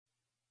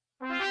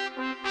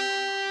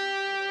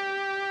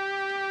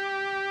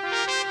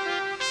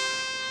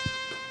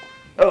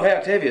Oh, hey,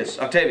 Octavius.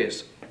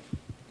 Octavius.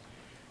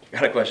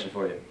 Got a question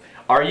for you.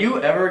 Are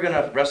you ever going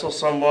to wrestle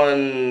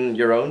someone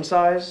your own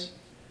size?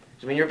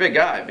 I mean, you're a big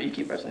guy, but you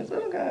keep wrestling these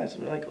little guys. I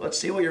mean, like, let's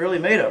see what you're really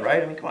made of,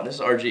 right? I mean, come on, this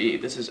is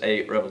RGE. This is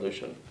a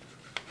revolution.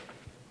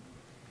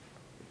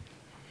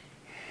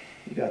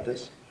 You got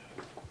this.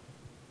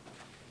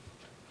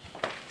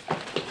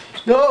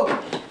 No!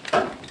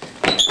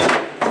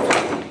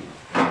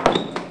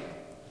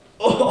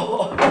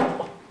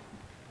 Oh!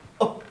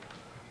 Oh!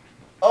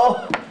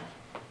 Oh!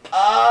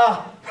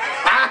 Ah!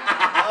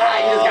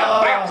 You just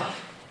got bounced.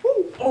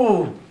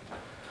 Ooh!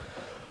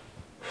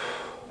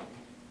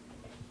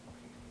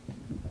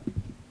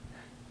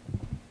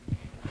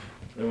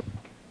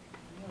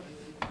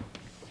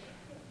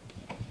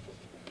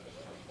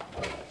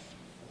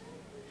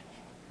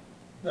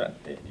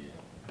 Not dead yet.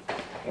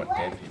 What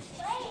dead people?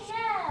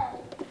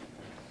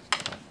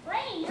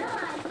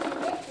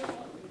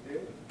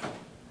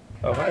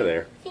 Oh, hi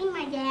there. See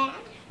my dad.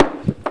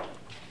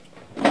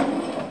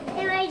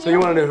 So you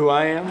want to know who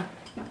I am?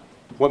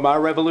 What my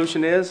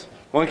revolution is?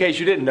 Well, in case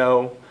you didn't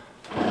know,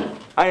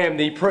 I am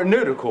the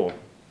prenutical,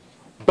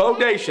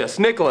 bodacious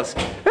Nicholas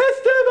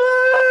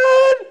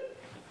Esteban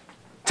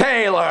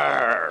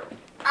Taylor.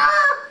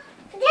 Oh,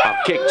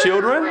 I'll kick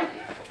children,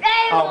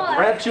 I'll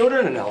grab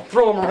children, and I'll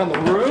throw them around the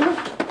room.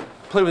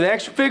 Play with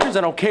action figures,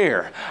 I don't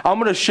care. I'm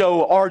going to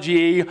show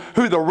RGE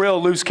who the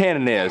real loose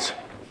cannon is.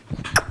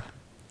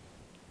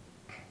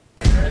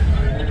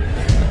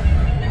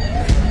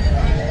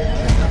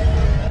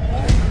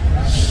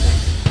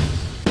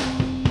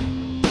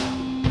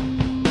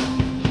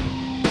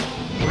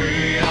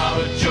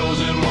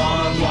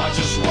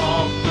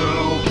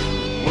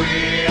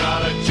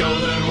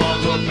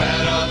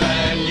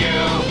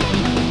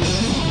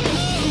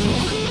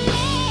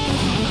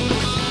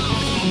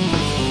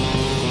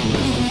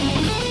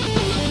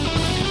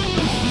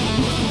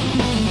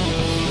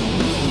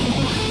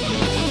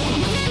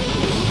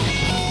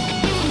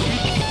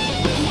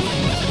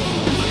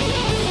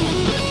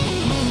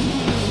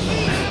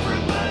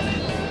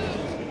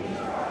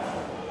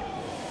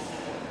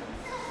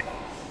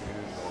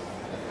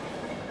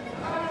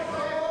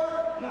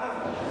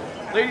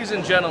 Ladies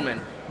and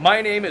gentlemen,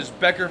 my name is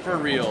Becker for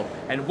Real,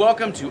 and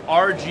welcome to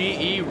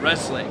RGE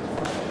Wrestling.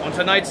 On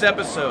tonight's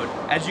episode,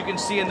 as you can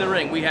see in the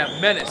ring, we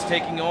have Menace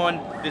taking on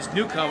this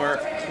newcomer,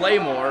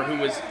 Claymore, who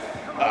was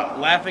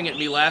laughing at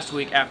me last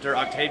week after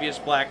Octavius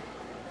Black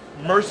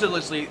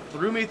mercilessly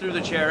threw me through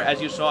the chair,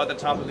 as you saw at the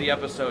top of the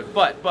episode.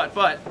 But,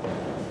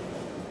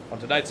 on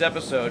tonight's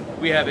episode,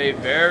 we have a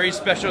very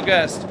special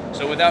guest.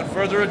 So without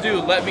further ado,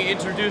 let me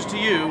introduce to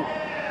you...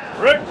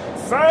 Rick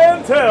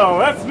Santel,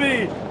 that's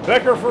me,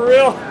 Becker for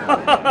Real.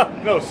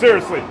 No,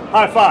 seriously,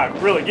 high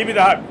five, really, give me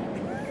the high.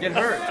 Get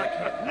hurt.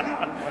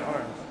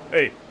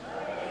 Hey,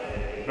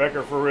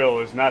 Becker for Real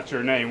is not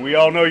your name. We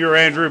all know you're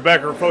Andrew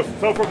Becker, so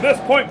from this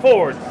point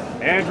forward,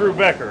 Andrew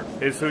Becker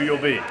is who you'll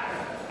be.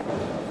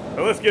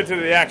 So let's get to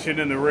the action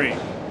in the ring.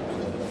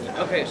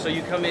 Okay, so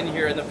you come in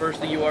here and the first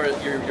thing you are,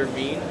 you're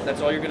mean?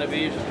 That's all you're going to be?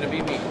 You're just going to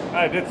be mean?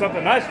 I did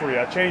something nice for you.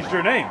 I changed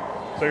your name,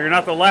 so you're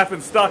not the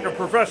laughing stock of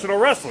professional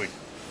wrestling.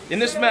 In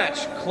this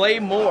match,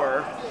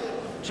 Claymore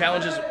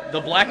challenges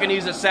the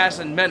Blackanese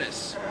assassin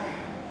Menace.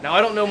 Now,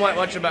 I don't know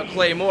much about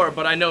Claymore,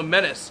 but I know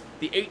Menace,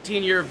 the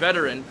 18-year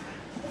veteran,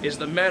 is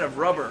the man of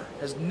rubber,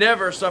 has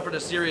never suffered a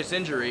serious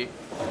injury.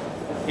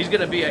 He's going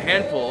to be a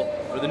handful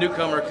for the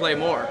newcomer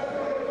Claymore.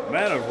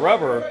 Man of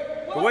rubber?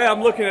 The way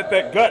I'm looking at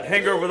that gut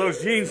hanging over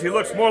those jeans, he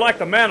looks more like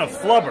the man of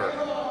flubber.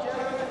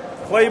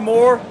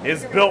 Claymore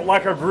is built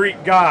like a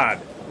Greek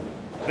god.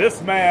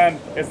 This man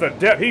is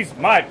he's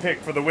my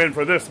pick for the win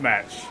for this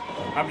match.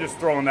 I'm just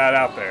throwing that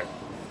out there.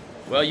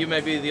 Well, you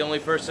may be the only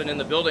person in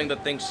the building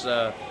that thinks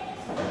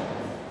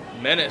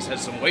Menace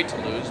has some weight to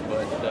lose,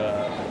 but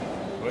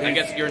well, I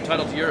guess you're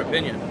entitled to your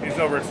opinion. He's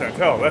over at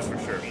Santel, that's for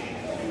sure.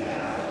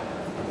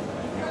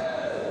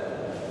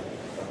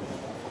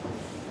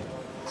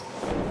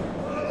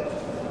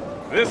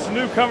 This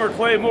newcomer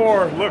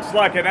Claymore looks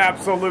like an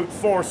absolute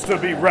force to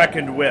be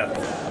reckoned with.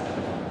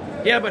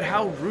 Yeah, but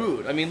how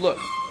rude. I mean, look,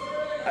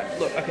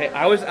 okay,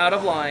 I was out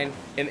of line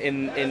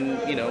in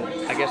you know,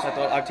 I guess I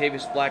thought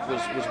Octavius Black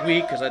was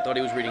weak because I thought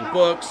he was reading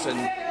books, and,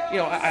 you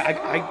know,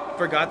 I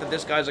forgot that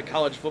this guy's a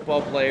college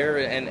football player,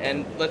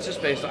 and let's just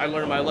face it, I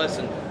learned my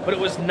lesson. But it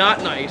was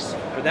not nice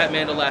for that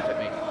man to laugh at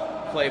me,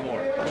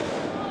 Claymore.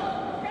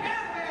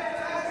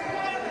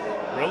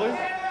 Really?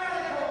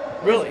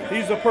 Really?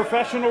 He's a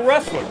professional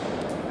wrestler.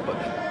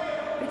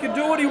 He can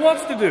do what he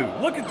wants to do.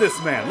 Look at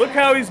this man. Look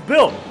how he's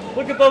built.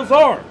 Look at those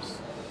arms.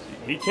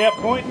 He can't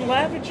point and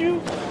laugh at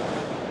you?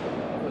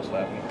 I was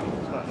laughing.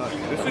 It's not nice.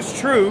 This is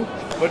true,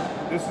 but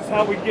this is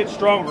how we get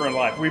stronger in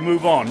life. We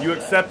move on. You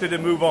accept it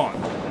and move on.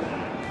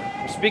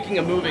 Speaking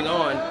of moving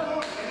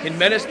on, can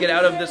Menace get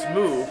out of this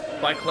move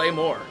by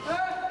Claymore?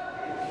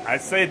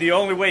 I'd say the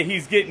only way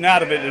he's getting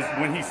out of it is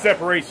when he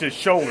separates his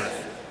shoulders.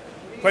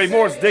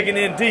 Claymore's digging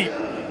in deep.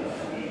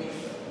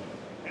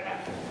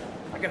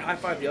 I can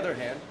high-five the other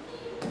hand.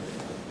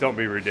 Don't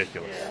be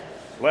ridiculous.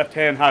 Left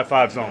hand high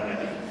fives only.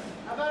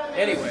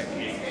 Anyway,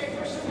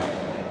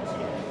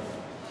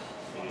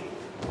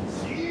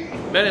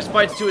 Menace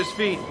fights to his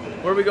feet.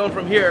 Where are we going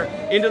from here?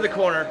 Into the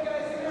corner.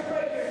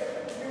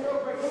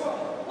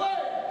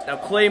 Now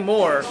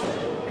Claymore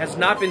has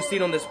not been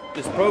seen on this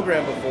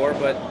program before,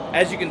 but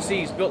as you can see,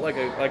 he's built like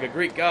a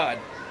Greek god.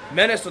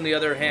 Menace, on the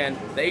other hand,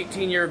 the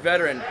 18-year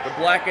veteran, the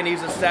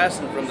Blackanese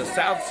assassin from the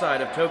south side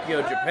of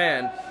Tokyo,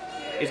 Japan,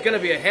 is going to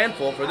be a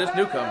handful for this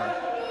newcomer.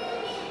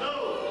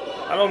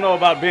 I don't know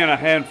about being a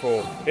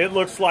handful. It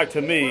looks like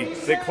to me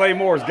that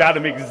Claymore's got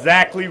him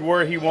exactly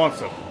where he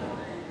wants him.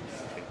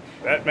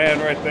 That man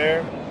right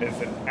there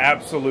is an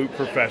absolute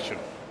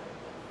professional.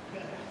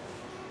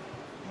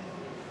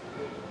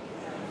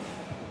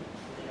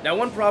 Now,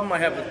 one problem I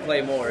have with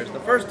Claymore is the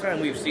first time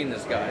we've seen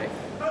this guy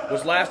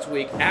was last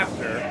week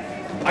after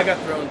I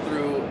got thrown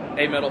through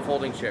a metal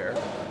folding chair.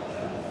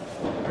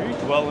 Are you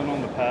dwelling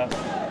on the past?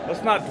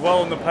 Let's not dwell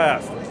on the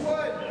past.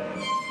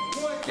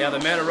 Yeah, the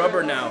man of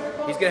rubber now.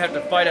 He's going to have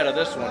to fight out of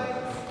this one.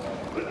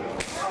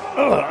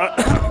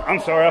 I'm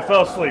sorry, I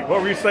fell asleep.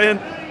 What were you saying?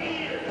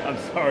 I'm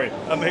sorry,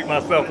 I make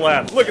myself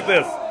laugh. Look at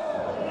this.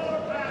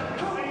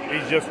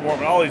 He's just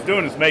warming. All he's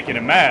doing is making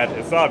him mad.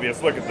 It's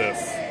obvious. Look at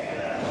this.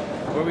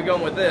 Where are we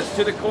going with this?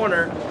 To the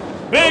corner.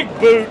 Big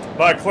boot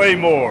by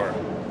Claymore.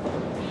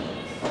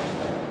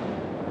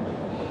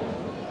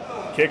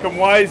 Kick him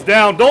while he's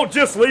down. Don't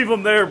just leave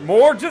him there,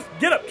 Moore. Just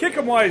get up. Kick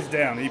him while he's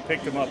down. He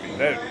picked him up. He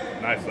did.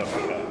 Nice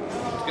uppercut.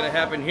 What's going to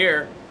happen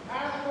here?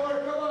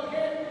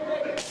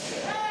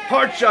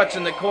 Hard shots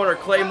in the corner.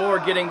 Claymore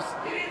getting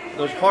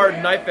those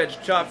hard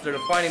knife-edge chops that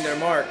are finding their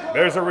mark.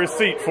 There's a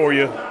receipt for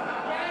you.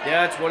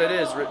 Yeah, that's what it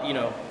is, you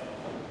know.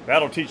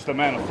 That'll teach the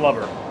man a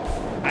flubber.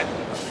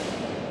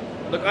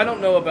 Look, I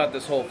don't know about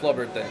this whole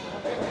flubber thing.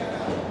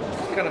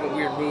 It's kind of a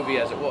weird movie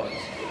as it was.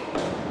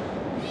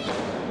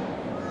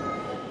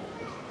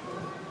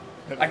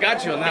 I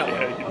got you on that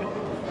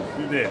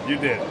one. You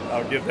did.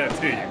 I'll give that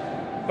to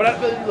you. But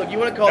look, you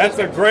want to call That's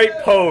this... a great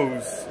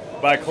pose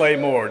by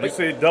Claymore. Do you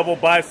see double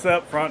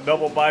bicep, front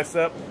double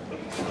bicep?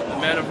 The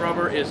man of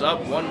rubber is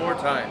up one more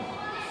time.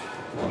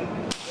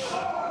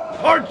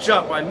 Hard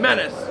chop by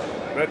Menace.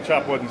 That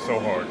chop wasn't so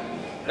hard.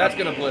 That's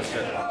going to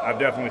blister. I've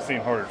definitely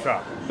seen harder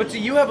chop. But see,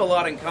 you have a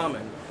lot in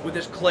common with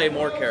this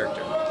Claymore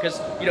character. Because,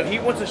 you know, he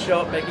wants to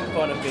show up making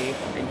fun of me,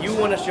 and you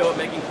want to show up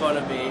making fun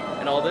of me,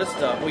 and all this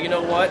stuff. Well, you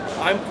know what?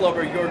 I'm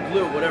flubber, you're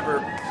glue.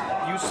 Whatever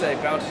you say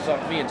bounces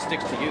off me and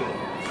sticks to you.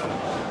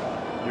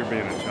 You're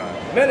being a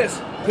child. Menace,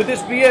 could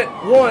this be it?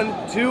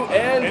 1, 2,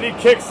 and... And he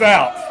kicks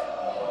out.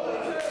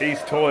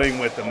 He's toying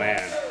with the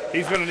man.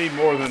 He's going to need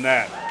more than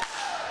that.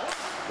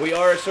 We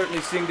are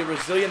certainly seeing the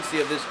resiliency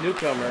of this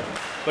newcomer,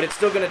 but it's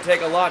still going to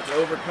take a lot to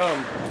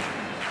overcome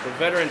the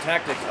veteran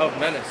tactics of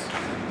Menace.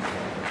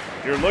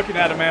 You're looking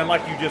at a man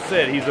like you just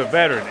said. He's a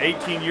veteran,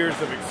 18 years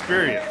of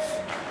experience.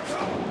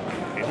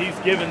 And he's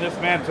given this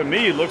man, to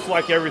me, looks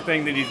like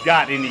everything that he's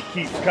got, and he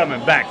keeps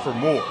coming back for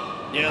more.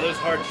 Yeah, those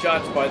hard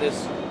shots by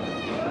this.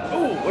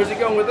 Ooh, where's he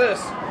going with this?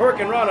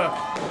 Hurricane Rana.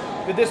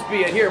 Could this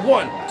be it here?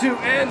 1, 2,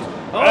 and...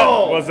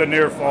 Oh! That was a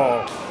near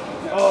fall.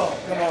 Oh,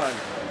 come on.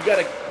 You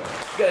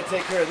gotta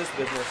take care of this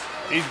business.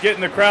 He's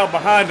getting the crowd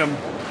behind him.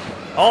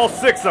 All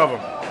 6 of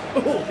them.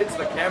 Ooh, hits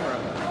the camera.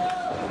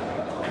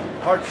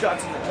 Hard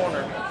shots in the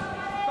corner.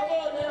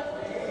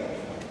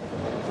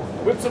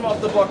 Whips him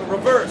off the block.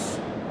 Reverse.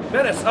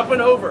 Menace up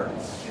and over.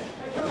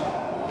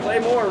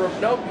 Claymore.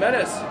 Nope,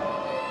 Menace.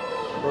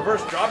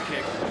 Reverse drop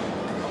kick.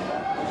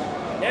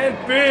 And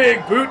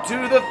big boot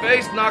to the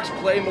face. Knocks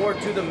Claymore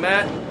to the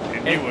mat.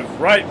 And he was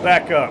right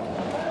back up.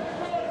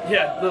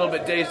 Yeah, a little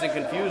bit dazed and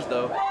confused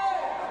though.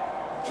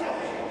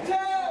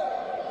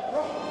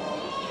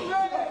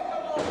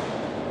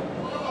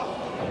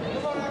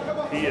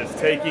 He is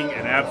taking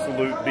an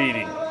absolute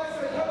beating.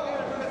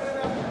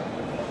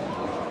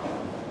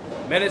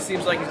 Menace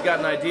seems like he's got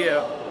an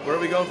idea. Where are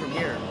we going from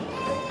here?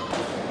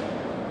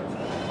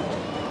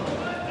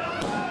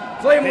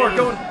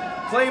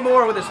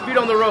 Claymore with his feet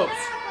on the ropes.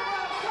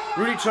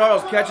 Rudy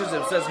Charles catches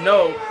him, says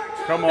no.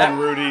 Come on,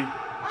 Rudy.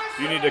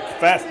 You need to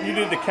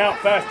count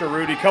faster,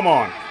 Rudy. Come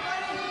on.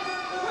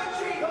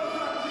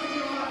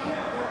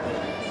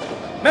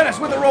 Menace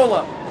with a roll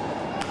up.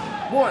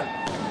 1,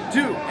 2,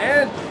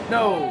 and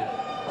no.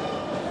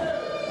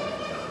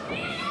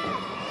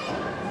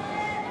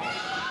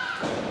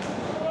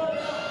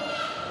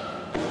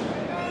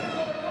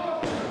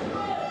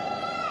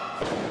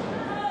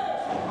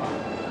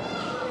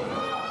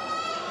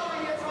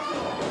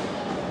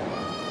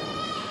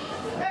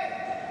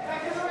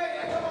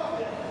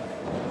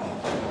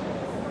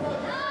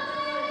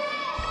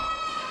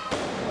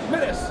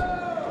 Menace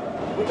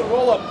with the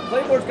roll up.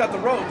 Claymore's got the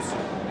ropes,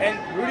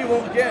 and Rudy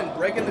won't again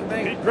breaking the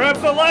thing. He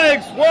grabs the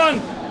legs. 1,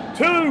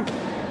 2,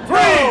 3,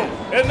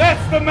 and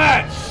that's the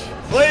match.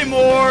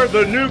 Claymore,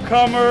 the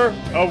newcomer,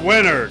 a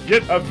winner.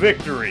 Get a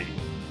victory.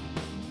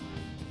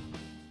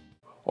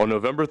 On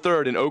November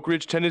 3rd in Oak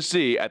Ridge,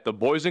 Tennessee at the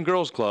Boys and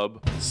Girls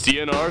Club,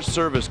 CNR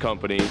Service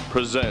Company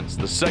presents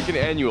the 2nd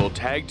annual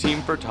Tag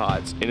Team for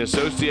Tots in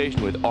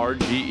association with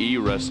RGE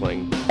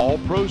Wrestling. All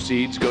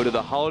proceeds go to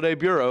the Holiday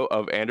Bureau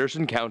of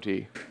Anderson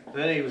County.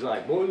 Then he was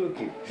like, boy, look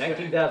here,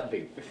 19,000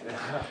 people.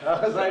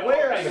 I was like,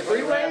 where? On the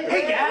freeway?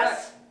 Hey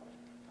guys!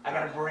 I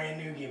got a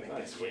brand new gimmick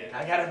this week.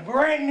 I got a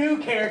brand new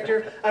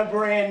character, a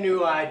brand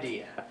new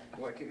idea.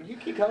 What, you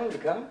keep telling him to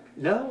come?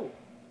 No.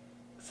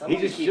 Somebody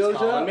He just keeps shows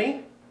calling up?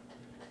 me.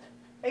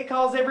 He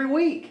calls every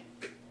week.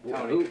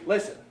 Tony,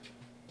 listen.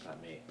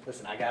 Not me.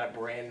 Listen, I got a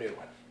brand new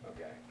one.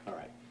 Okay. All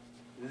right.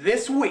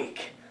 This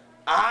week,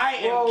 I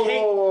am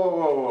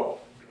Whoa.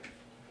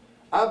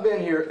 I've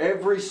been here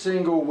every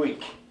single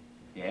week.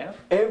 Yeah?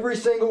 Every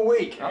single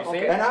week. Oh,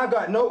 okay. And I've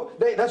got no,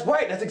 that's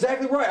right, that's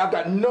exactly right. I've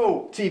got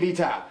no TV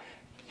time.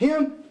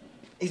 Him,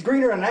 he's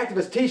greener than an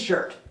activist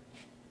t-shirt.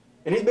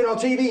 And he's been on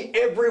TV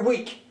every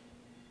week.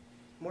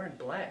 I'm wearing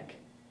black.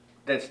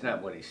 That's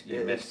not what he's, you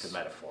Yeah, missed the it's-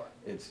 metaphor.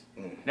 It's,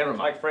 Never mind.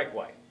 Like Frank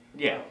White.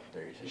 Yeah.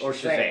 there you go. Or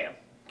Shazam.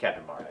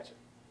 Captain Marvel.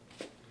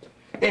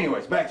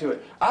 Anyways, back to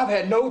it. I've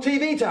had no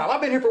TV time.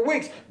 I've been here for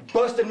weeks,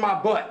 busting my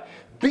butt,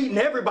 beating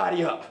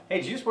everybody up. Hey,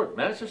 did you just work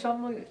Menace or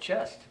something? Look at the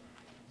chest.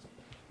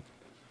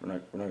 We're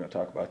not going to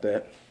talk about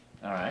that.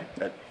 All right.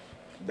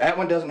 That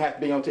one doesn't have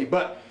to be on TV.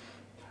 But,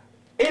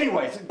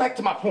 anyways, back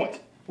to my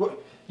point. Well,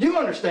 you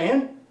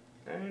understand?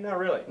 Not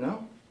really.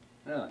 No?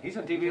 No, he's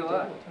on TV a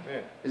lot. Yeah.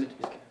 Is it,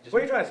 What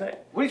are you trying to say?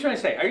 What are you trying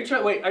to say? Are you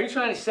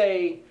trying to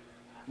say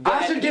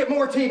I should get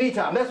more TV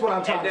time. That's what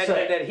I'm trying to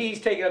say. that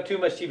he's taking up too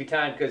much TV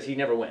time because he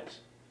never wins?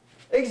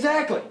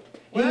 Exactly.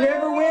 He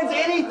never wins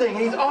anything.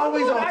 He's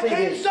always on I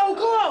came TV. so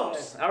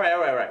close. All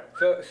right.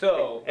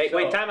 So, Hey,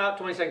 wait, time out,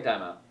 20-second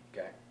time out.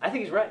 Okay. I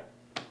think he's right.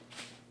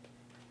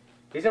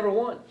 He's never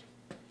won.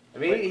 I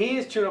mean, he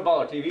is chewing up all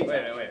our TV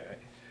time. Wait.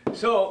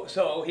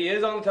 So he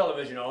is on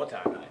television all the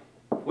time,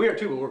 We are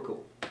too, but we're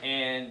cool.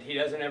 and he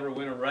doesn't ever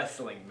win a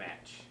wrestling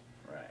match.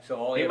 Right. So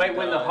all He he might ever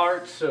win the does-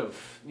 hearts of,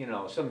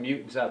 some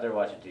mutants out there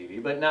watching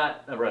TV, but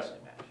not a wrestling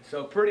match.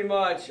 So pretty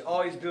much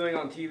all he's doing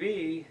on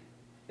TV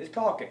is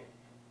talking.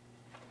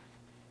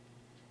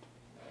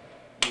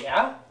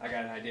 Yeah? I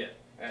got an idea.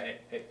 Hey,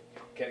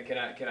 can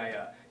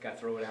I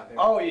throw it out there?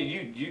 Oh,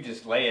 you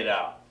just lay it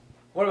out.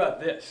 What about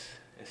this?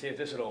 And see if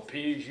this will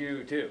appease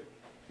you too.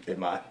 It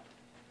might.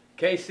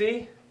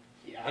 KC,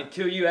 Yeah.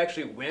 until you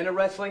actually win a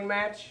wrestling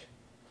match,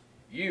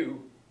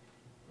 you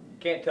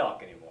can't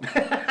talk anymore.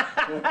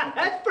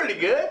 That's pretty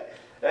good.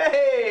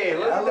 Hey,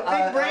 look at the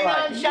big brain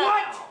on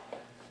shot.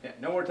 Yeah,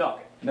 no more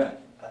talking None.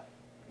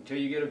 until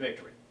you get a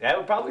victory. That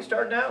would probably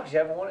start now because you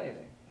haven't won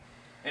anything.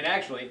 And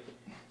actually,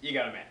 you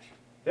got a match.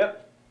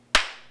 Yep.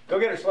 Go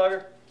get her,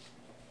 Slugger.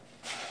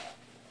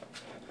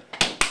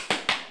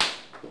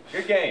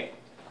 Good game.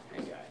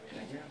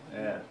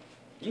 Yeah.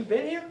 You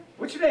been here?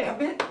 What's your name? I've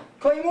been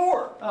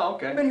Claymore. Oh,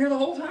 okay. I've been here the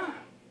whole time.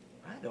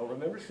 I don't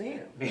remember seeing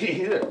him. Me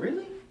either.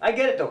 Really? I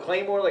get it though.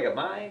 Claymore like a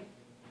mine.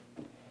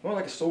 More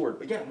like a sword.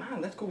 But yeah,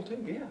 mine, that's cool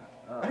too. Yeah.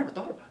 Oh. I never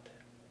thought about that.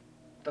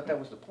 I thought that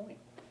was the point.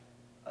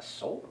 A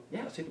sword.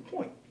 Yeah, see the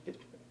point.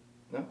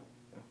 No? Okay.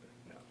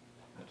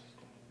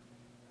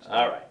 No.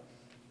 All right.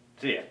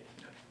 See ya.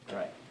 All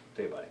right.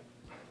 See you, buddy.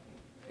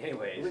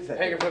 Anyways,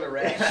 hanging for the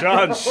rest.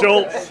 Shawn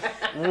Shultz,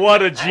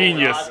 what a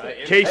genius.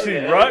 Casey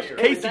Rush,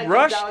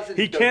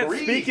 he can't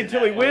speak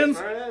until he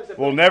wins.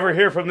 We'll never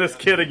hear from this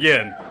kid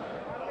again.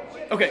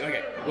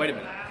 Okay, wait a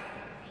minute.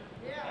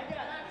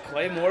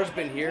 Claymore's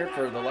been here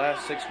for the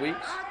last 6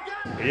 weeks?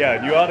 Yeah,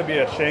 and you ought to be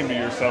ashamed of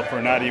yourself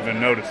for not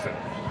even noticing.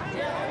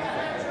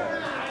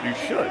 You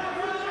should.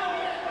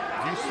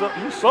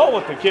 You saw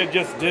what the kid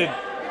just did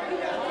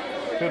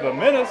to the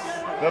Menace,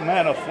 the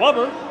man of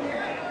flubber.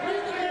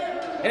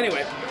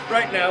 Anyway,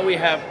 right now we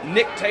have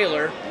Nick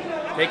Taylor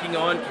taking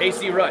on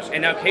Casey Rush.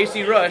 And now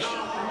Casey Rush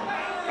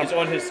is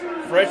on his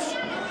fresh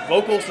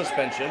vocal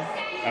suspension.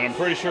 And I'm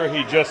pretty sure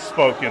he just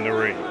spoke in the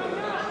ring.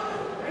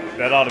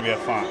 That ought to be a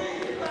fine.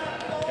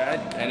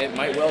 And it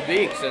might well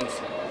be, since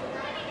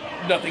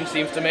nothing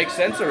seems to make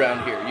sense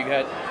around here. You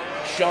got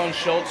Shawn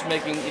Shultz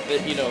making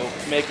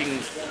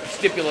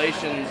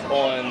stipulations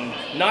on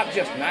not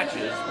just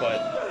matches, but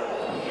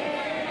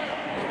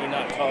can he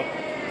not talk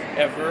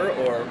ever,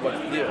 or what's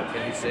the deal?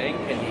 Can he sing?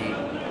 Can he?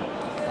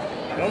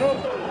 I don't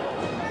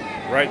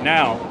know. Right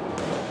now,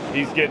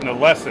 he's getting a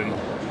lesson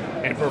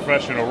in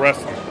professional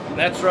wrestling.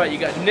 That's right. You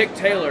got Nick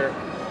Taylor,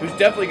 who's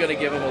definitely going to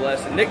give him a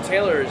lesson. Nick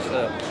Taylor is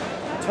a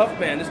tough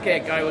man. This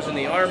guy was in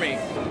the Army.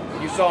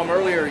 You saw him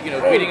earlier,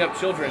 beating up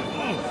children.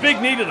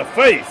 Big knee to the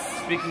face.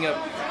 Speaking of,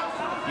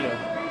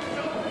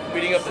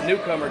 beating up the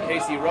newcomer,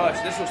 Casey Rush,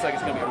 this looks like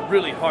it's going to be a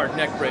really hard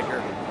neck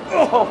breaker.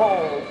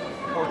 Oh,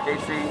 poor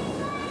Casey.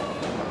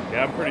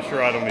 Yeah, I'm pretty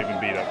sure I don't even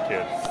beat up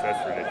kids.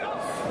 That's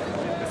ridiculous.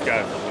 This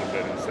guy's a little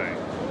bit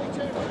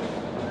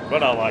insane.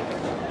 But I like it.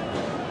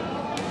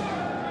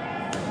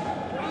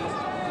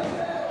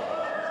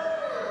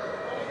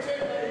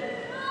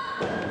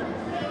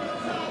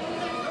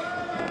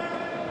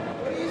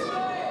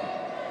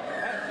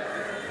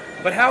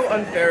 But how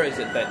unfair is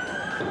it that,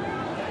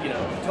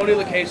 Tony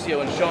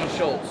Lucasio and Shawn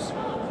Shultz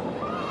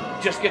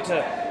just get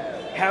to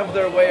have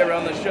their way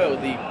around the show?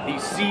 The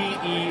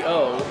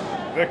CEO.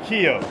 The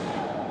Keo.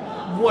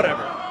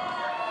 Whatever.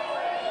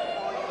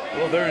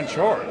 Well, they're in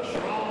charge.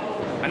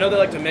 I know they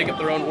like to make up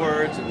their own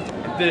words and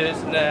this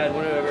and that,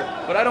 whatever,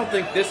 but I don't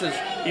think this is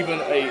even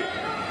a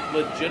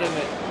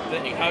legitimate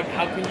thing.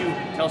 How can you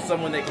tell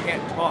someone they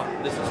can't talk?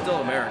 This is still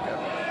America.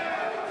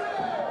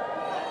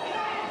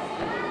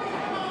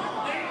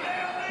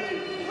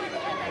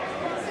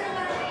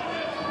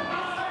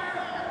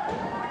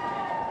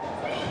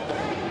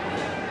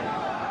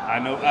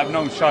 I've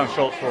known Shawn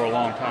Shultz for a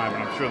long time,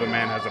 and I'm sure the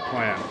man has a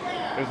plan.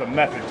 There's a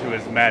method to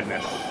his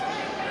madness.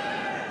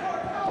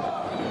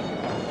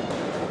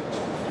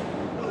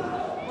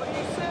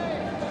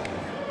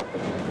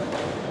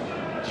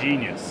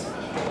 Genius,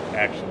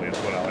 actually, is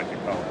what I like to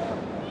call it.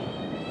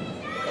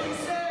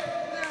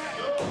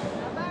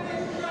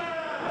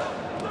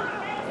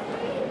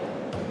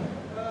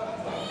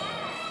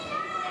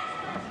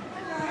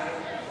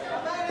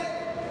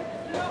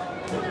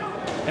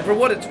 And for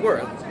what it's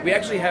worth, we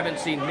actually haven't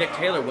seen Nick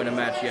Taylor win a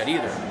match yet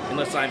either,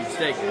 unless I'm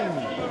mistaken.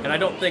 And I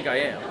don't think I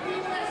am.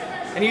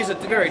 And he's a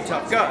very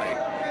tough guy.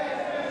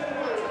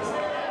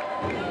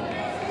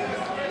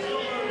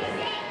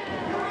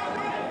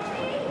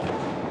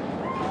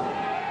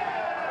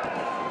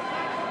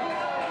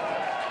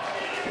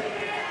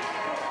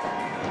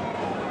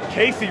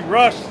 Casey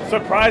Rush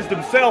surprised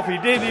himself. He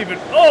didn't even,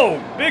 oh,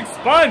 big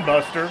spine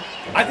buster.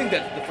 I think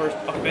that's the first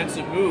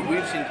offensive move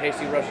we've seen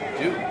Casey Rush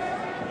do.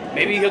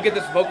 Maybe he'll get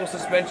this vocal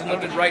suspension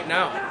lifted right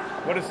now.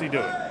 What is he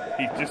doing?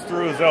 He just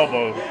threw his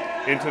elbow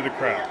into the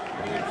crowd.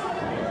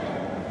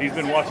 He's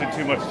been watching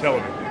too much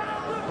television.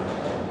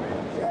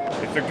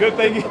 It's a good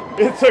thing.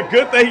 It's a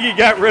good thing he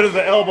got rid of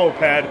the elbow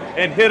pad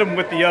and hit him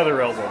with the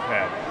other elbow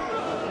pad.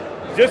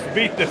 Just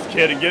beat this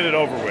kid and get it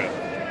over with.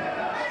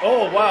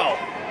 Oh wow,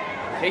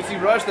 Casey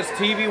Rush, this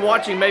TV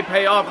watching may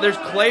pay off. There's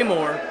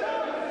Claymore.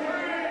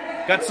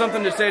 Got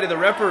something to say to the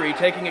referee,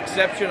 taking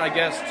exception, I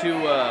guess,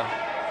 to.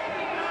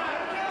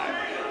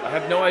 I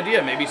have no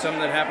idea. Maybe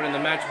something that happened in the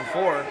match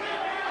before.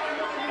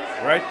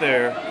 Right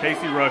there,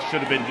 Casey Rush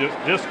should have been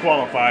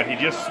disqualified. He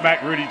just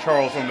smacked Rudy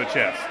Charles on the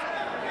chest.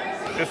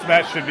 This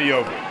match should be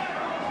over.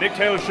 Nick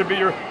Taylor should be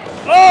your...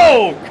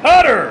 Oh,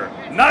 cutter!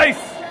 Nice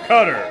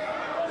cutter.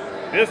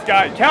 This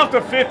guy, count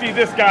to 50,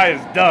 this guy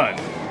is done.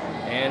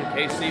 And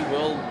Casey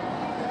will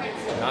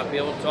not be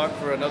able to talk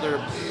for another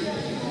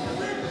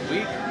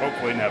week.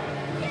 Hopefully never.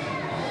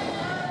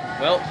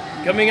 Well,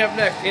 coming up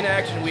next in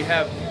action, we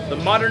have the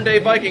modern-day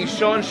Viking,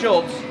 Shawn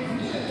Shultz,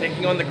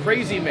 taking on the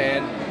crazy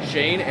man,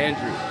 Shane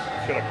Andrews.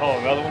 Should I call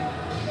another one?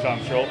 Shawn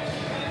Shultz.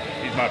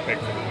 He's my pick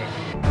for the win.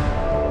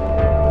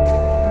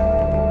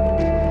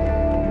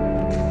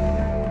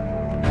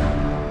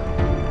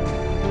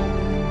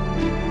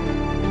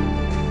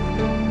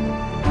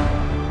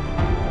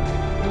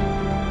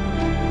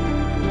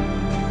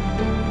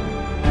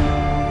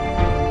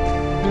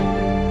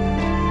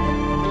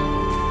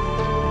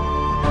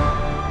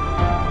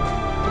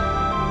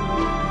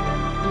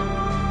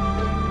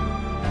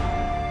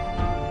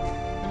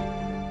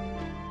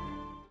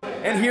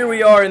 And here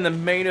we are in the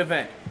main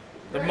event.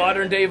 The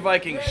modern-day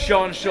Viking,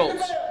 Shawn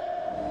Shultz,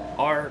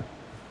 our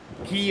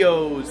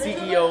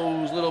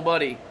CEO's little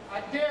buddy,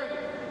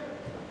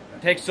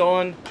 takes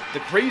on the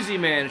crazy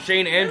man,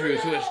 Shane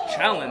Andrews, who has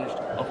challenged,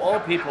 of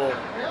all people,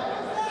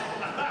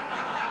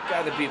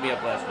 guy that beat me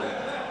up last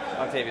week,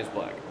 Octavius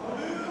Black.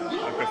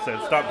 Like I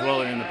said, stop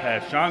dwelling in the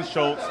past. Shawn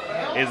Shultz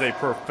is a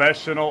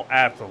professional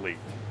athlete.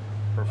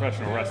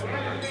 Professional wrestler.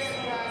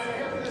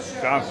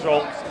 Shawn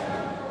Shultz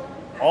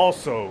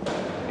also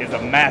is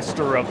a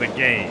master of the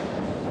game.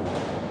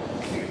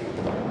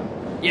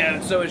 Yeah,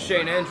 and so is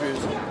Shane Andrews.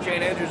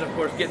 Shane Andrews, of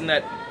course, getting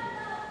that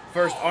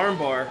first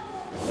armbar.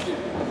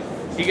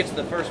 He gets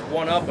the first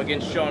one up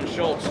against Shawn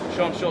Shultz.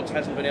 Shawn Shultz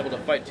hasn't been able to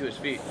fight to his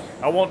feet.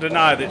 I won't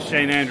deny that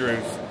Shane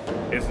Andrews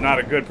is not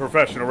a good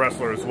professional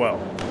wrestler as well.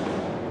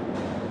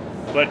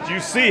 But you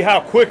see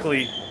how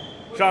quickly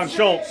Shawn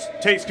Shultz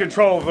takes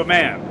control of the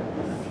man.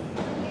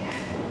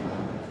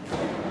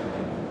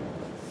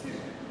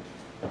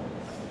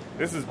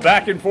 This is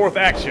back and forth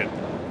action.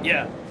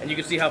 Yeah, and you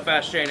can see how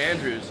fast Shane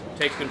Andrews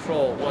takes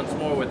control once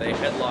more with a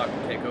headlock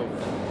takeover.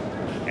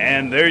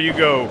 And there you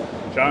go,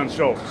 Shawn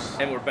Shultz.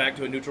 And we're back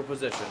to a neutral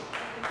position.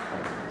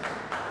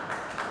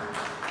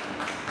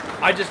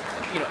 I just,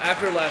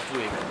 after last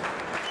week,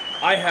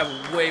 I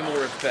have way more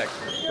respect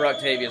for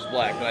Octavius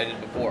Black than I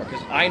did before,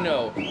 because I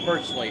know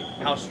personally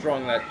how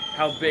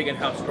big and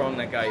how strong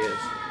that guy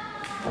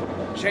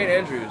is. Shane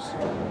Andrews,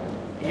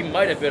 he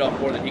might have bit off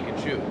more than he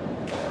could chew.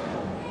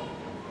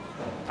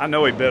 I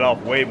know he bit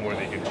off way more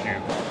than he can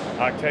chew.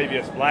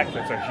 Octavius Black,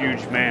 that's a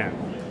huge man.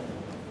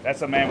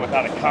 That's a man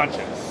without a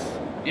conscience.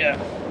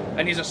 Yeah,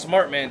 and he's a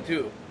smart man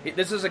too.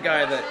 This is a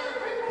guy that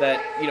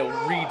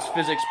reads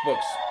physics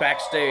books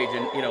backstage,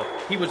 and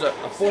he was a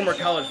former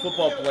college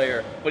football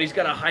player, but he's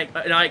got an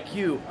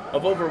IQ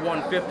of over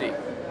 150.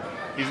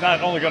 He's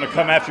not only going to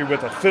come at you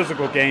with a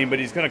physical game, but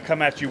he's going to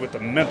come at you with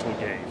a mental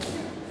game.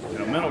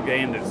 A mental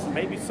game that's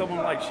maybe someone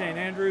like Shane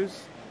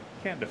Andrews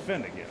can't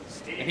defend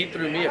against. And he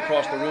threw me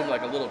across the room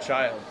like a little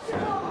child.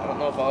 I don't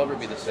know if I'll ever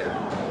be the same.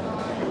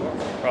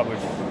 Probably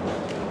you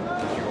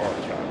are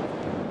a child.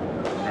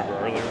 Remember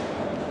earlier?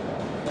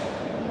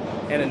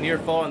 and a near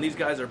fall, and these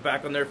guys are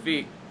back on their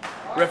feet.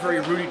 Referee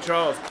Rudy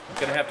Charles is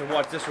going to have to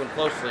watch this one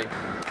closely.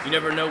 You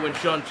never know when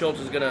Shawn Shultz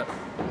is going to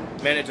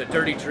manage a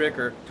dirty trick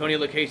or Tony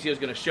Lucchese is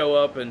going to show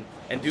up and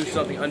do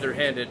something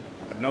underhanded.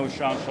 I've known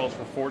Shawn Shultz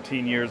for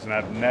 14 years, and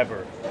I've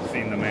never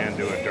seen the man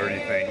do a dirty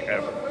thing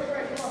ever.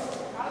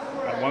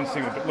 That one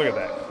scene, look at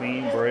that.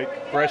 Clean break,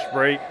 fresh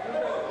break.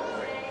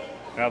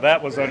 Now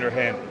that was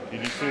underhanded.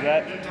 Did you see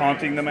that?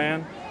 Taunting the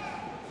man.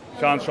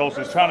 Shawn Shultz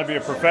is trying to be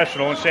a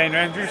professional, and Shane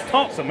Andrews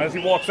taunts him as he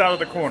walks out of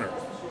the corner.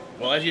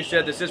 Well, as you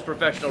said, this is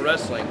professional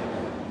wrestling.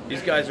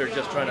 These guys are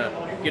just trying to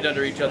get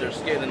under each other's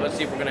skin, and let's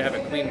see if we're going to have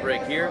a clean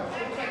break here.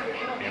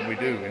 And we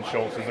do, and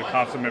Shultz is a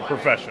consummate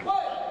professional.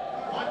 All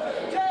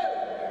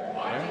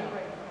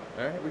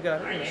right, we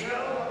got it.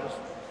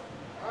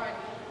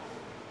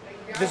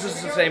 This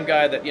is the same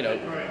guy that, you know,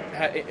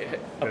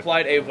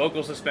 applied a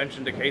vocal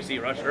suspension to Casey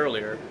Rush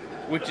earlier,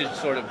 which is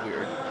sort of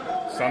weird.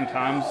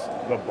 Sometimes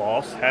the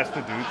boss has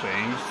to do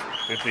things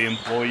that the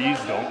employees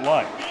don't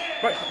like.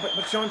 Right,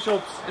 but Shawn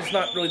Shultz is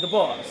not really the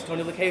boss.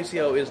 Tony Lucchese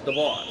is the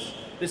boss.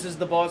 This is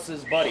the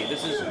boss's buddy.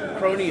 This is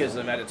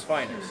cronyism at its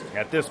finest.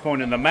 At this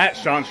point in the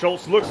match, Shawn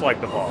Shultz looks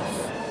like the boss.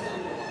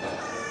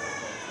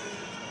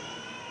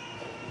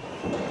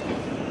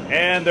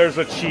 And there's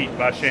a cheat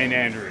by Shane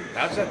Andrews.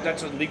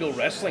 That's a legal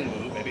wrestling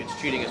move. Maybe it's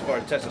cheating as far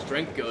as test of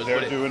strength goes.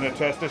 They're doing a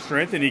test of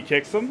strength, and he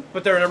kicks them.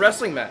 But they're in a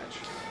wrestling match.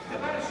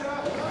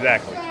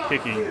 Exactly.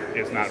 Kicking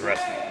is not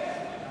wrestling.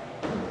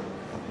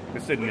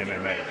 This isn't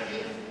MMA.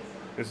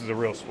 This is a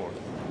real sport.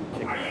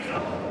 I'm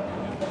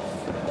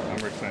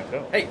Rick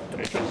Santel. Hey,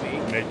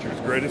 Nature's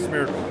greatest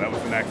miracle. That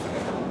was an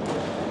accident.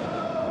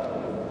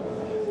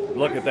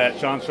 Look at that.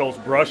 Shawn Shultz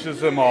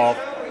brushes him off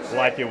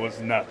like it was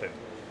nothing.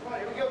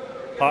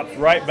 Pops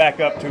right back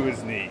up to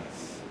his knees.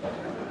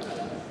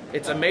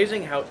 It's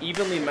amazing how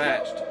evenly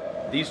matched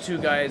these two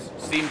guys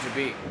seem to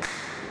be.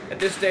 At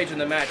this stage in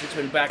the match, it's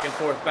been back and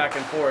forth,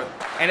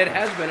 and it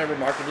has been a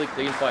remarkably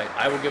clean fight.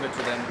 I will give it to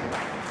them.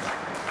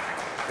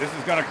 This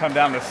is going to come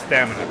down to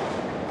stamina.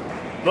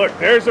 Look,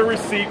 there's a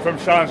receipt from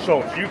Shawn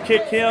Shultz. You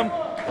kick him,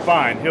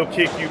 fine, he'll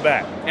kick you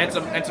back. And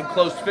some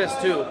closed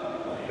fists, too.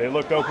 They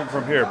looked open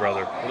from here,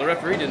 brother. Well, the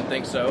referee didn't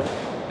think so.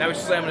 Now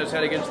he's slamming his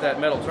head against that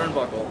metal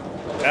turnbuckle.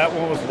 That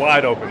one was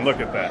wide open. Look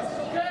at that.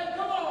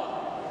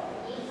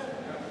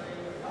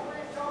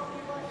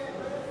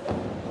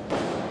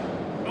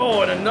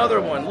 Oh, and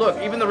another one.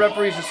 Look, even the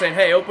referees are saying,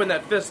 hey, open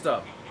that fist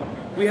up.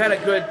 We had a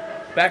good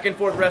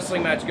back-and-forth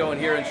wrestling match going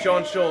here, and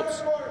Shawn Shultz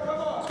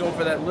is going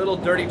for that little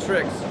dirty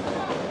tricks.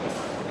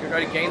 You're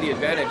trying to gain the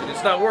advantage, and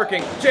it's not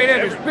working. Shane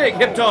Andrews, big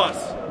hip toss.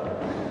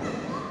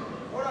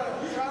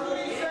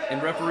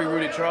 And referee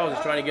Rudy Charles is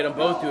trying to get them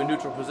both to a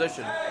neutral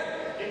position.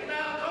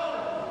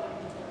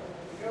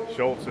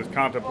 Shultz is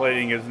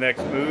contemplating his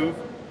next move.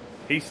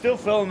 He's still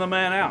filling the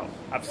man out.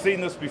 I've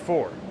seen this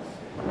before.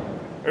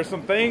 There's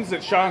some things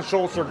that Shawn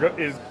Shultz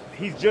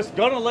he's just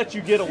gonna let you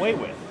get away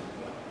with.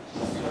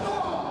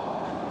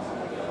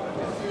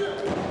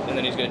 And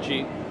then he's gonna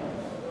cheat.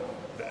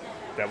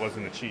 That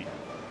wasn't a cheat.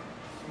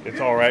 It's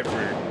all right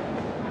for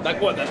you.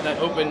 Like what? That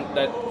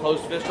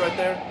closed fist right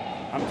there?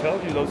 I'm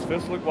telling you, those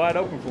fists look wide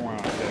open from where I'm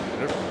standing.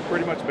 They're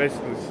pretty much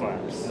basically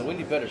slaps. And we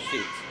need better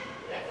seats.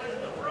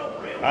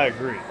 I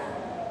agree.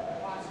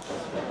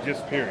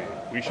 Just period.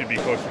 We should be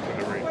closer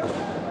to the ring.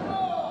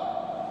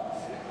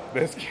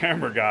 This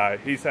camera guy,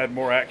 he's had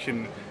more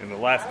action in the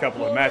last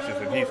couple of matches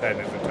than he's had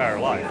in his entire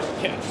life.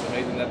 Yeah, it's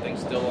amazing that thing's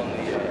still on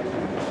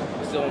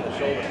the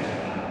shoulder.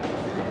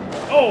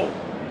 Oh,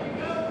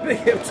 big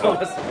hip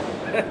toss.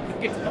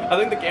 I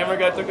think the camera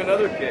guy took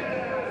another kick.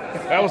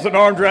 That was an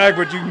arm drag,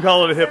 but you can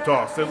call it a hip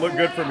toss. It looked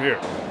good from here.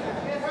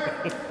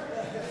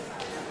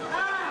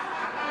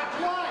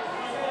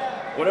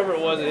 Whatever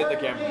it was, it hit the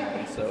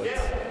cameraman. So it's.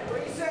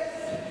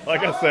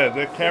 Like I said,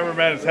 the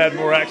cameraman has had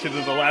more action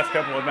in the last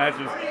couple of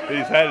matches than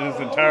he's had in his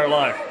entire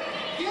life.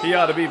 He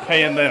ought to be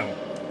paying them.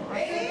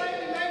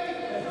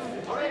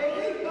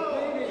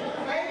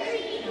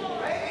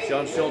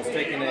 Shawn Shultz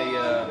taking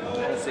I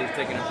don't say he's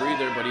taking a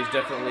breather, but he's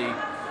definitely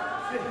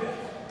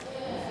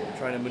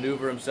trying to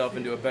maneuver himself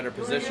into a better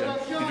position.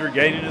 He's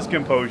regaining his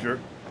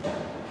composure.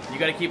 You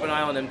got to keep an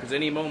eye on him because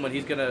any moment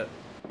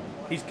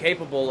he's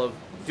capable of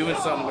doing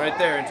something right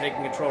there and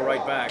taking control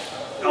right back.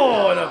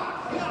 Oh, and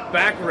a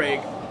back rake.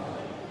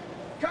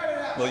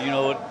 Well, you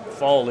know what?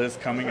 Fall is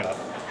coming up.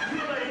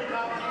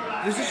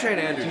 This is Shane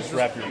Andrews. Just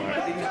wrap your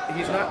mind.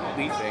 He's not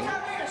leaping.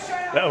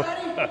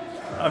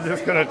 I'm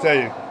just going to tell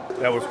you,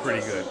 that was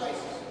pretty good.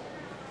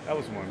 That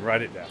was one.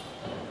 Write it down.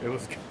 It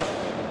was good.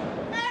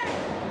 I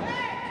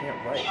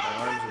can't write. My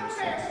arms in the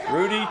seat.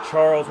 Rudy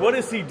Charles, what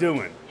is he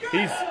doing?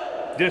 He's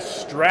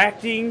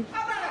distracting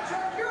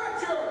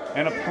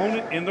an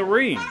opponent in the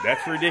ring.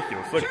 That's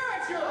ridiculous. Look.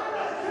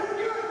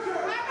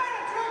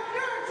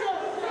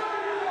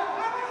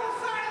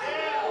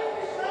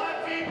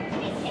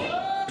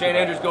 Shane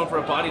Andrews going for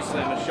a body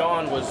slam, and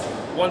Shawn was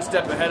one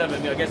step ahead of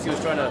him. I guess he was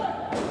trying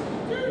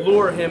to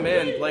lure him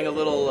in, playing a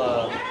little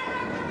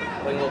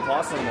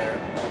possum there.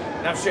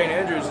 Now Shane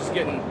Andrews is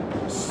getting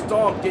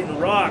stomped, getting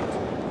rocked.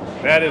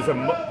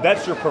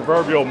 That's your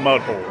proverbial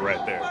mud hole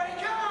right there.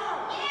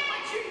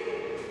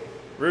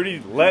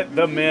 Rudy, let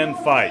the men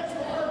fight.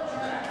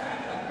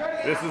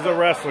 This is a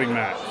wrestling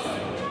match.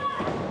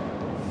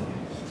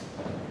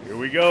 Here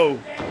we go.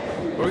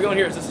 Where are we going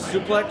here? Is this a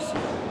suplex?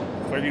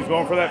 Looks like he's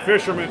going for that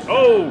fisherman.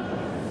 Oh!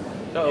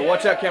 No,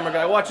 watch out, camera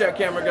guy. Watch out,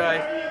 camera guy.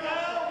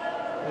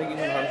 I think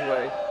he's in harm's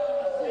way.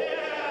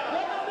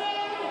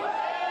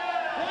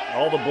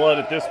 All the blood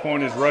at this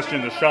point is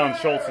rushing to Shawn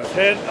Shultz's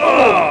head.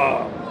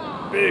 Oh!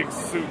 Big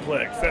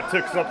suplex. That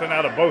took something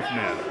out of both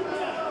men.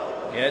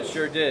 Yeah, it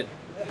sure did.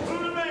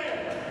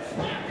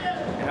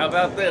 How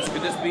about this?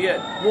 Could this be it?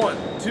 1,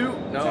 2?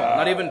 No,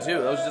 not even 2.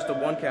 That was just a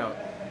 1 count.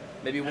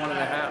 Maybe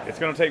 1.5. It's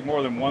going to take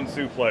more than 1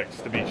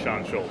 suplex to beat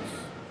Shawn Shultz.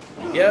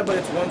 Yeah, but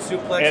it's 1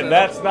 suplex. And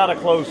that's not a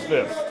closed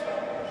fist.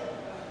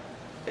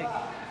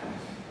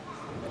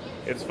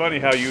 It's funny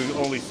how you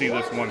only see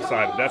this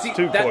one-sided. That's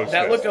too close.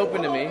 That looked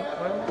open to me.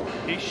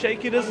 He's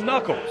shaking his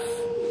knuckles.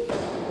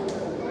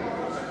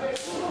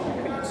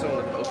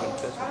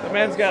 The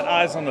man's got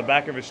eyes on the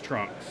back of his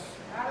trunks.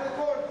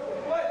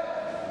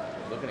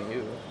 Looking at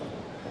you.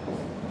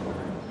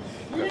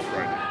 That's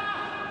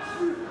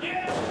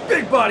right.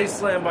 Big body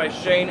slam by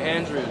Shane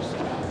Andrews.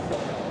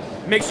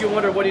 Makes you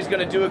wonder what he's going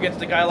to do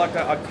against a guy like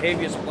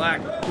Octavius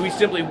Black, who he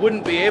simply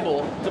wouldn't be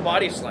able to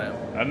body slam.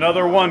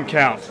 Another 1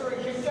 count.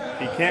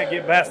 He can't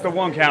get past the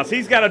 1 counts.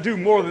 He's got to do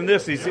more than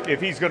this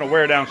if he's going to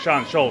wear down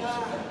Shawn Shultz.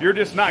 You're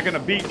just not going to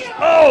beat...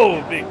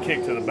 Oh, big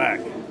kick to the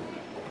back.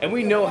 And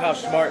we know how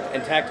smart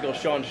and tactical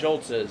Shawn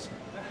Shultz is.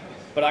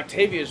 But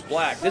Octavius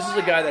Black, this is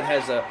a guy that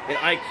has an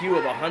IQ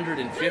of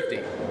 150.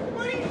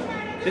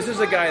 This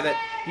is a guy that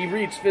he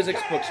reads physics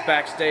books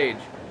backstage.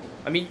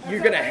 I mean, you're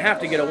going to have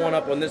to get a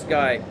 1-up on this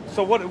guy.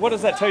 So what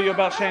does that tell you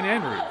about Shane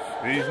Andrews?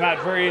 He's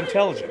not very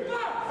intelligent.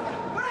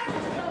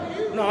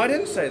 No, I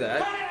didn't say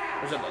that.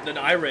 There's an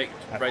irate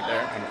right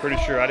there. I'm pretty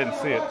sure I didn't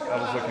see it.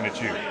 I was looking at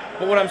you.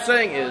 But what I'm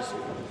saying is,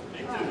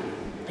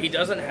 he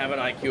doesn't have an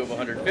IQ of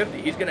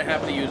 150. He's going to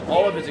have to use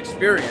all of his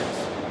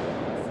experience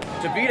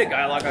to beat a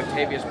guy like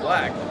Octavius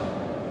Black.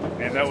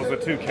 And that was a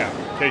 2 count,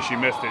 in case you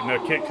missed it. And a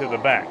kick to the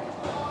back.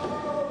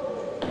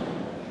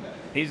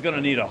 He's going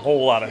to need a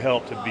whole lot of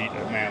help to beat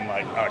a man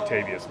like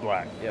Octavius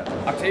Black. Yeah,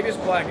 Octavius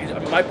Black,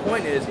 my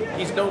point is,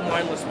 he's no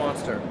mindless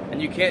monster.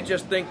 And you can't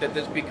just think that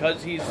this,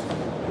 because he's,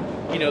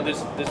 you know,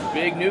 this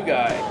big new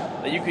guy,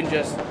 that you can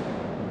just,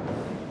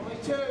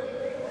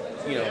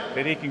 you know.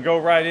 That he can go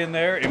right in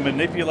there and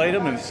manipulate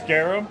him and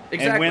scare him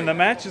and win the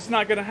match. It's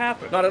not going to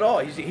happen. Not at all.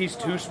 He's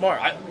too smart.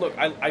 I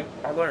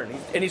learned.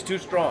 And he's too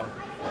strong.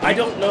 I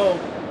don't know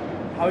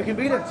how he can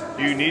beat him.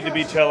 You need to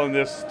be telling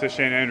this to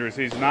Shane Andrews.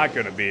 He's not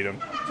going to beat him.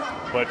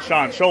 But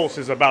Shawn Shultz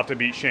is about to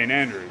beat Shane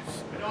Andrews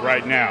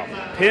right now.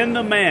 Pin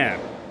the man.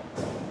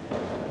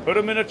 Put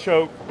him in a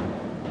choke.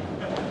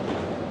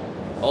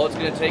 All it's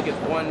going to take is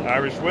 1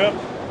 Irish whip.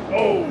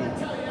 Oh,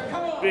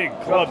 big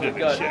club to the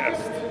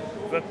chest.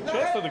 Is that the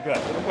chest or the gut?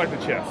 It looked like the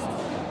chest.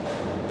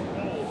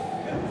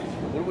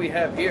 What do we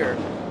have here?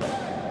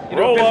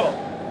 Roll up.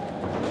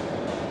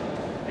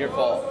 Near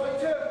fall.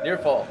 Near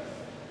fall.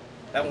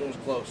 That one was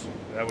close.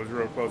 That was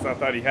real close. I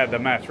thought he had the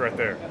match right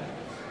there.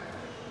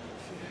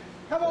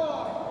 Come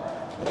on!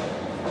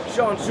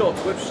 Shawn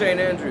Shultz whips Shane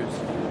Andrews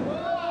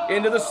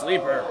into the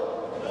sleeper.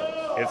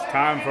 It's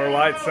time for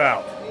lights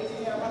out.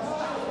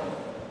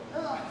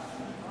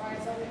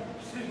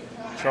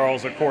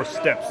 Charles, of course,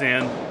 steps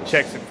in,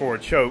 checks it for a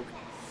choke,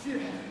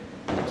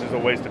 which is a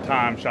waste of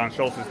time. Shawn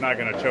Shultz is not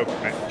going to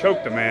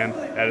choke the man.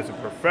 That is a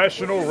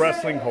professional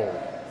wrestling hold.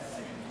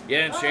 Yeah,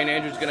 and Shane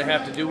Andrews is going to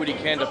have to do what he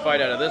can to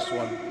fight out of this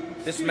one.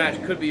 This match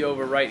could be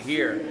over right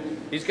here.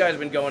 These guys have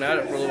been going at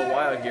it for a little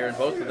while here, and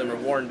both of them are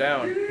worn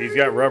down. He's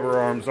got rubber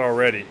arms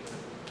already.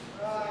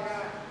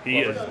 He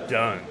is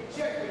done.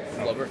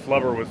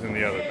 Flubber was in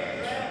the other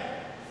match.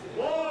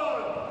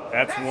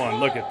 That's 1.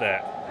 Look at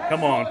that.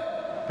 Come on.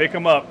 Pick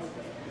him up.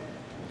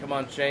 Come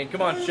on, Shane.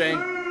 Come on, Shane.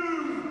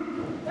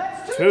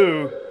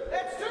 2.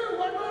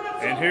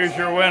 And here's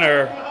your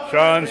winner,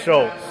 Shawn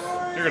Shultz.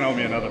 You're going to owe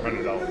me another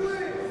 $100.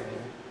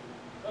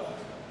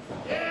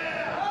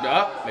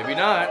 No, maybe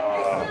not.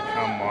 Oh,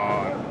 come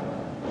on.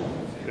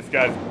 This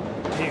guy's,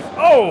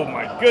 oh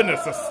my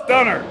goodness, a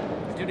stunner.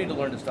 I do need to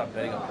learn to stop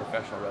betting on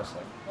professional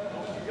wrestling.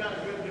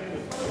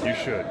 You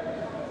should.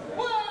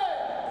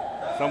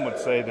 Some would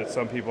say that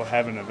some people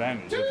have an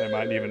advantage, that they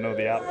might even know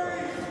the outcome.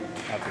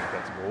 I think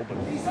that's cool, but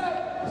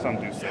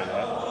some do say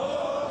that.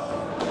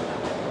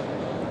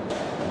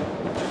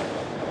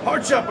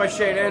 Hard shot by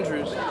Shane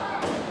Andrews.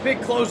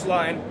 Big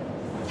clothesline.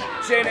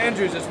 Shane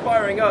Andrews is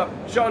firing up.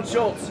 Shawn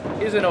Shultz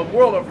is in a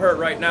world of hurt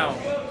right now.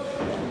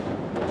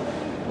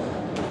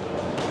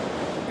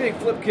 Big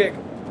flip kick.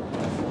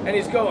 And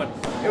he's going.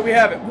 Here we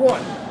have it.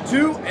 1,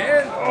 2,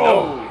 and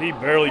oh, he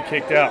barely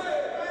kicked out.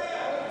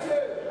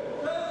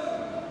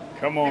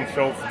 Come on,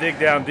 Shultz. Dig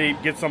down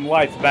deep. Get some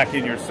life back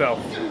in yourself.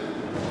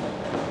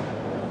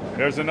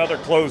 There's another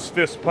closed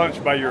fist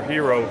punch by your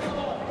hero,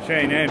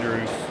 Shane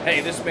Andrews. Hey,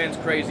 this man's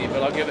crazy,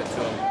 but I'll give it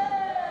to him.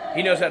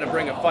 He knows how to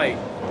bring a fight.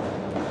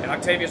 And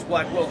Octavius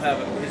Black will have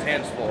his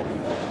hands full.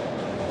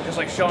 Just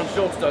like Shawn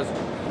Shultz does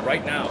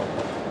right now.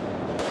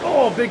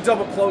 Oh, big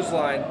double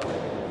clothesline.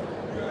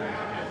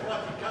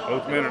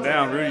 Both men are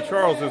down. Rudy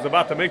Charles is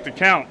about to make the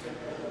count.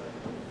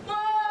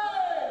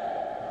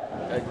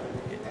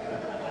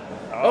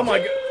 Oh my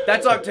God,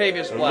 that's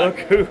Octavius Black.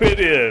 Look who it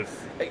is.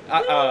 Hey,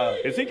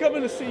 Is he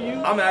coming to see you?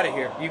 I'm out of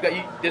here.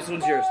 This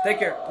one's yours. Take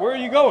care. Where are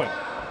you going?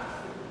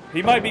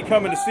 He might be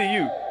coming to see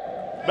you.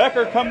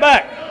 Becker, come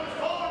back.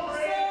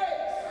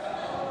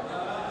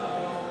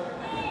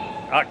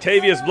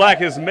 Octavius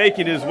Black is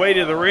making his way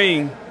to the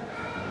ring.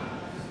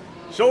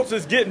 Shultz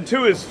is getting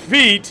to his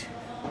feet.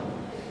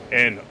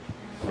 And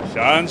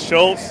Shawn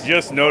Shultz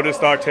just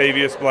noticed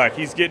Octavius Black.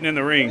 He's getting in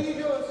the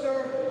ring.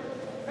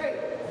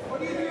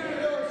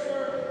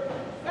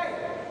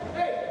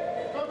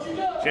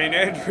 Shane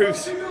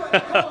Andrews,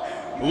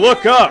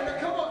 look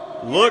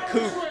up. Look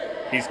who,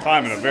 he's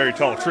climbing a very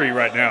tall tree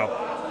right now.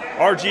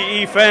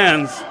 RGE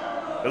fans,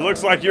 it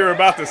looks like you're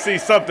about to see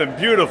something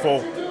beautiful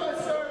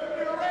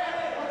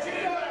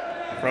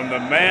from the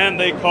man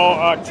they call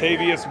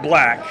Octavius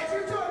Black.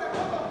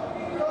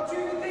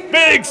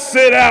 Big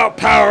sit-out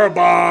power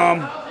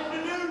bomb.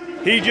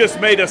 He just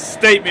made a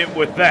statement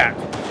with that.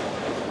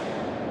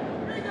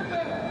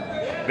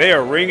 They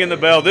are ringing the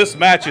bell. This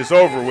match is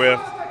over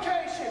with.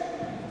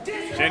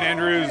 Shane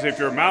Andrews, if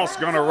your mouth's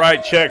gonna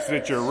write checks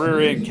that your rear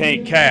end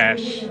can't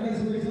cash,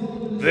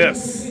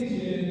 this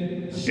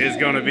is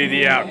gonna be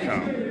the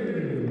outcome.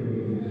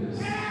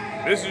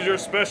 This is your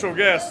special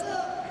guest,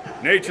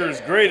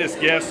 nature's greatest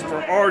guest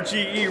for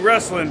RGE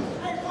Wrestling.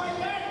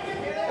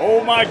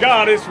 Oh my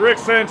God, it's Rick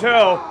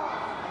Santel.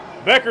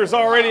 Becker's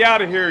already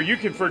out of here. You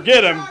can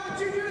forget him.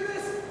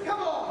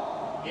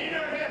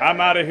 I'm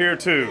out of here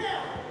too.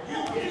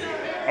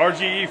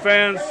 RGE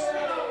fans,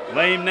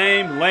 lame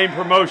name, lame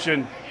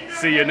promotion.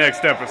 See you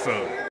next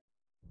episode.